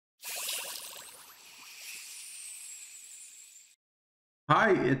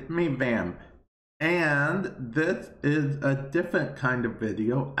Hi, it's me, Vamp, and this is a different kind of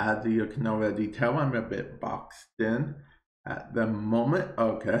video. As you can already tell, I'm a bit boxed in at the moment.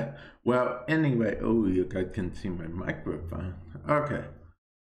 Okay, well, anyway, oh, you guys can see my microphone. Okay,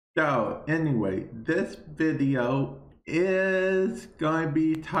 so anyway, this video is going to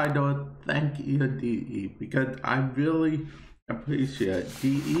be titled Thank You, DE, because I really appreciate it.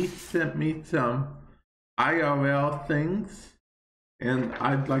 DE sent me some IRL things and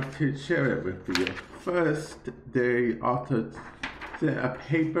I'd like to share it with you. First, they also sent a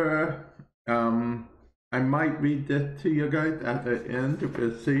paper. I might read this to you guys at the end,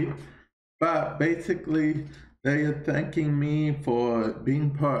 we'll see. But basically, they are thanking me for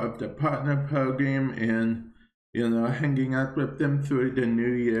being part of the partner program and, hanging out with them through the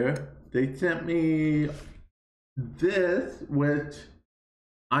new year. They sent me this, which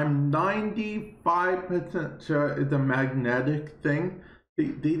I'm 95% sure is a magnetic thing.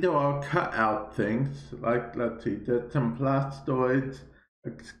 These are all cutout things. Like, let's see, there's some Blastoids,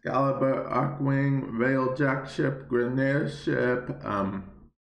 Excalibur, Arcwing, Railjack ship, Grenadier ship,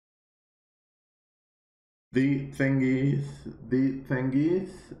 the thingies,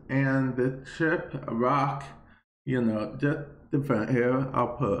 and the ship, Rock, just different here.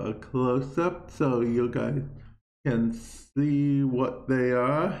 I'll put a close up so you guys can see what they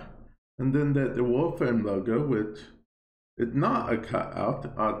are. And then the Warframe logo, which is not a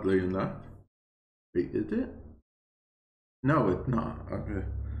cutout, oddly enough. Wait, is it? No, it's not. Okay.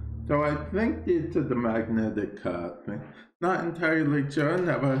 So I think this is the magnetic cutout thing. Not entirely sure,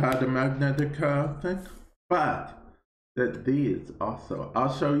 never had a magnetic cutout thing. But that these also.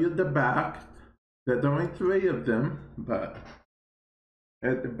 I'll show you the back. There's only 3 of them, but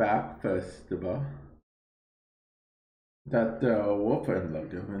at the back, first of all. That Warframe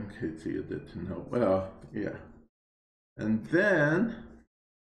logo, in case you didn't know. Well, yeah. And then,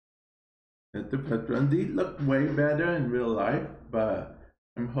 at the first one, these look way better in real life, but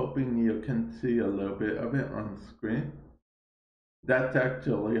I'm hoping you can see a little bit of it on screen. That's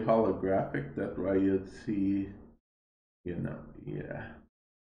actually holographic, that's why you'd see, yeah.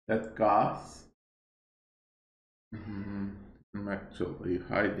 That's Goss. I'm actually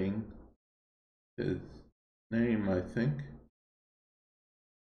hiding his name, I think.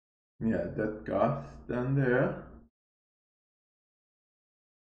 Yeah, that Goss down there.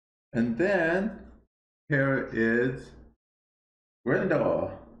 And then here is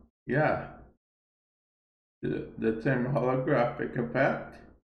Grendel. Yeah. The same holographic effect.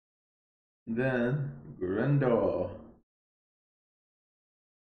 Then Grendel.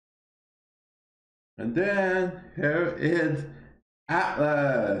 And then here is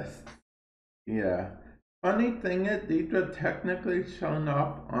Atlas. Yeah. Funny thing is, these were technically shown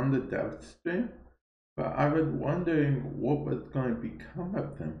off on the dev stream, but I was wondering what was going to become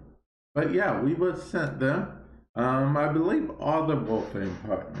of them. But yeah, we were sent them. I believe all the Warframe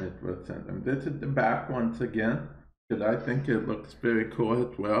partners were sent them. This is the back once again, because I think it looks very cool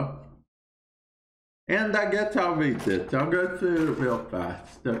as well. And I guess I'll read this. I'll go through it real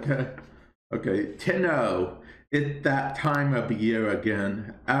fast, okay? Okay, Tenno, it's that time of year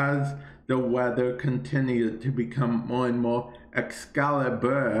again. As the weather continues to become more and more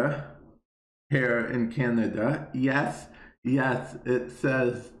Excalibur here in Canada. Yes, it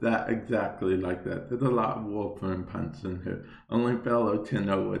says that exactly like that. There's a lot of Warframe puns in here. Only fellow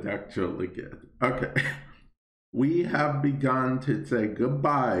Tenno would actually get. Okay. We have begun to say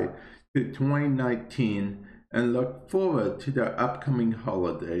goodbye to 2019 and look forward to the upcoming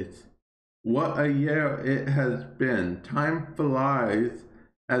holidays. What a year it has been. Time flies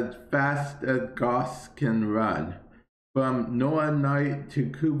as fast as Goss can run. From Noah Knight to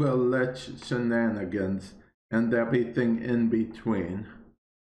Kuba Lich shenanigans and everything in between.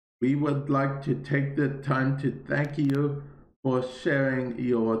 We would like to take the time to thank you for sharing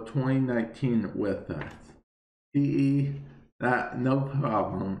your 2019 with us. DE, no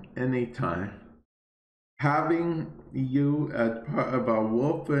problem, anytime. Having you as part of our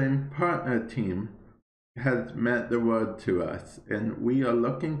Warframe partner team has meant the world to us, and we are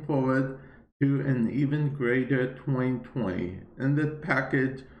looking forward to an even greater 2020. In this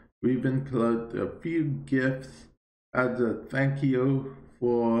package, we've included a few gifts as a thank you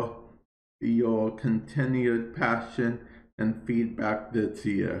for your continued passion and feedback this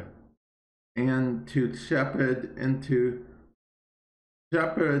year, and to shepherd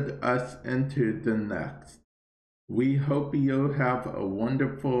us into the next. We hope you have a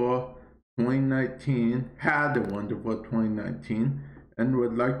wonderful 2019, had a wonderful 2019, and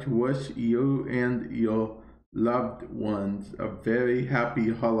would like to wish you and your loved ones a very happy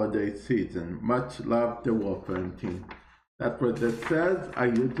holiday season. Much love, the Warframe team. That's what this says. I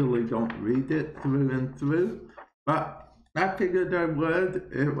usually don't read it through and through, but I figured I would.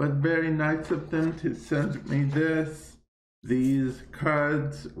 It was very nice of them to send me these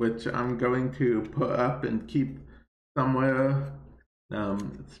cards, which I'm going to put up and keep somewhere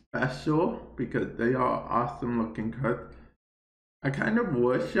special because they are awesome looking cards. I kind of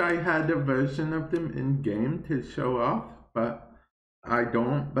wish I had a version of them in game to show off, but I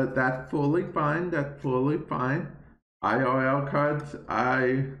don't. But that's fully fine. That's fully fine. IRL cards,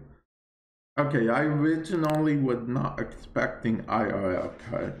 I originally was not expecting IRL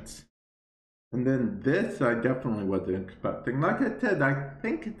cards. And then this, I definitely wasn't expecting. Like I said, I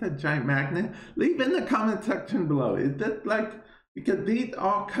think it's a giant magnet. Leave in the comment section below. Is it like, because these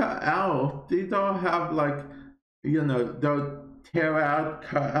all cut out. These all have like, you know, those tear out,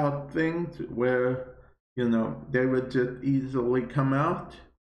 cut out things where, you know, they would just easily come out.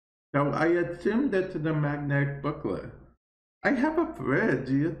 So I assumed it's the magnetic booklet. I have a fridge.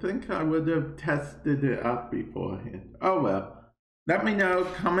 You think I would have tested it out beforehand? Oh well. Let me know,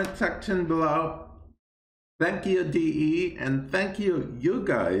 comment section below. Thank you, DE, and thank you, you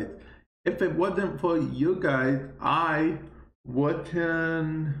guys. If it wasn't for you guys, I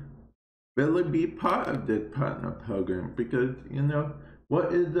wouldn't really be part of this partner program because, you know,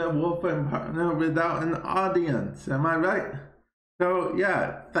 what is a Warframe partner without an audience? Am I right? So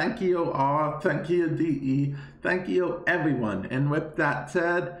yeah, thank you all, thank you DE, thank you everyone. And with that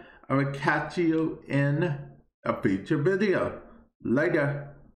said, I will catch you in a future video. Later.